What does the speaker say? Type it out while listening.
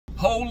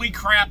Holy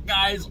crap,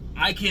 guys.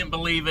 I can't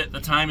believe it. The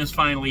time is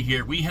finally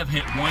here. We have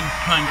hit 100,000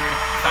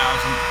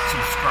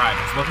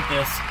 subscribers. Look at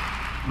this.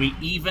 We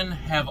even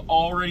have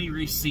already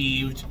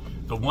received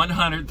the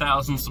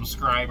 100,000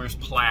 subscribers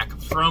plaque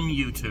from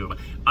YouTube.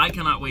 I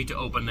cannot wait to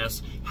open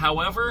this.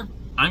 However,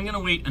 I'm going to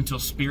wait until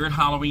Spirit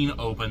Halloween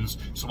opens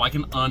so I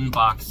can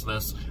unbox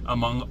this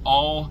among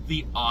all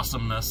the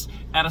awesomeness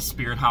at a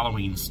Spirit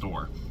Halloween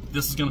store.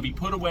 This is going to be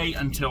put away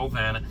until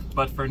then,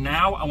 but for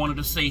now, I wanted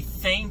to say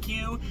thank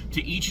you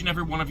to each and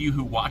every one of you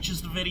who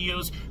watches the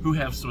videos, who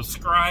have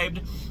subscribed,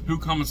 who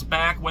comes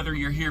back, whether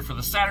you're here for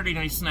the Saturday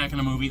Night Snack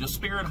and a Movie, the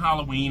Spirit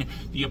Halloween,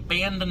 the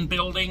abandoned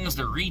buildings,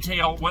 the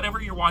retail,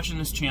 whatever you're watching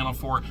this channel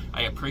for.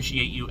 I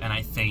appreciate you and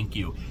I thank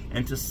you.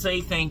 And to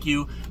say thank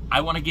you, I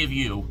want to give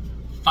you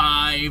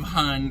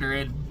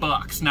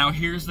 $500. Now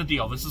here's the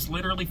deal. This is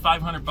literally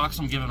 $500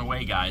 I'm giving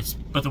away, guys.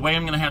 But the way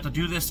I'm going to have to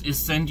do this is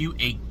send you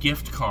a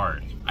gift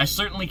card. I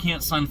certainly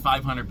can't send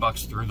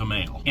 $500 through the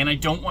mail. And I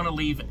don't want to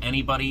leave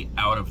anybody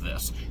out of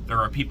this. There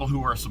are people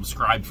who are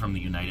subscribed from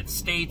the United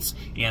States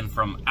and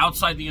from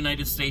outside the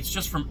United States,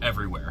 just from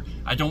everywhere.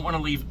 I don't want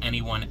to leave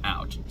anyone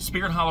out.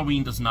 Spirit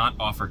Halloween does not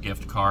offer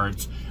gift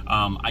cards.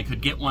 I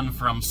could get one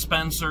from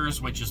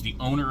Spencer's, which is the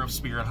owner of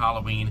Spirit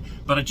Halloween,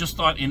 but I just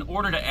thought in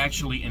order to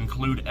actually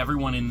include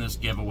everyone in this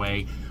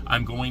giveaway,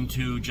 I'm going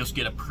to just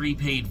get a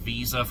prepaid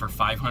Visa for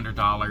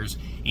 $500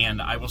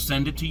 and I will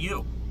send it to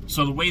you.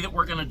 So the way that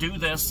we're going to do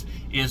this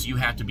is you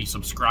have to be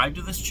subscribed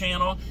to this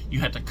channel, you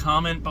have to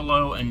comment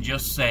below and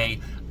just say,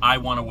 I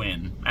want to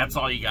win. That's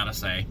all you got to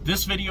say.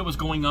 This video is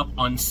going up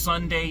on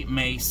Sunday,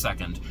 May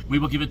 2nd. We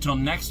will give it till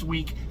next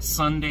week,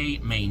 Sunday,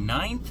 May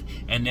 9th,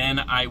 and then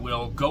I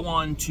will go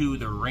on to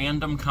the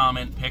random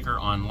comment picker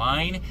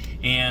online,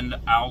 and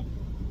I'll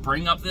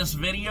bring up this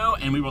video,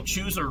 and we will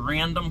choose a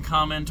random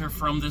commenter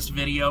from this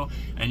video,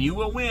 and you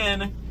will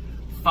win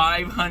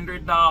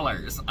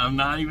 $500. I'm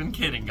not even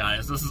kidding,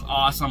 guys. This is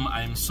awesome.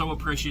 I am so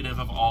appreciative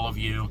of all of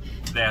you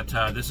that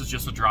this is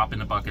just a drop in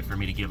the bucket for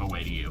me to give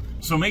away to you.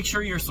 So make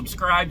sure you're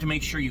subscribed,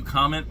 make sure you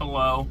comment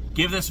below,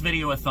 give this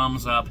video a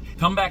thumbs up.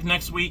 Come back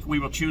next week, we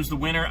will choose the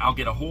winner, I'll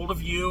get a hold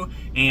of you,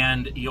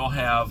 and you'll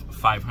have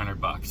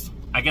 $500.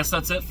 I guess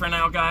that's it for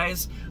now,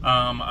 guys.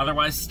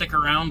 Otherwise, stick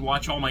around,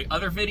 watch all my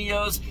other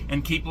videos,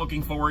 and keep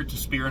looking forward to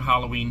Spirit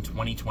Halloween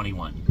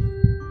 2021.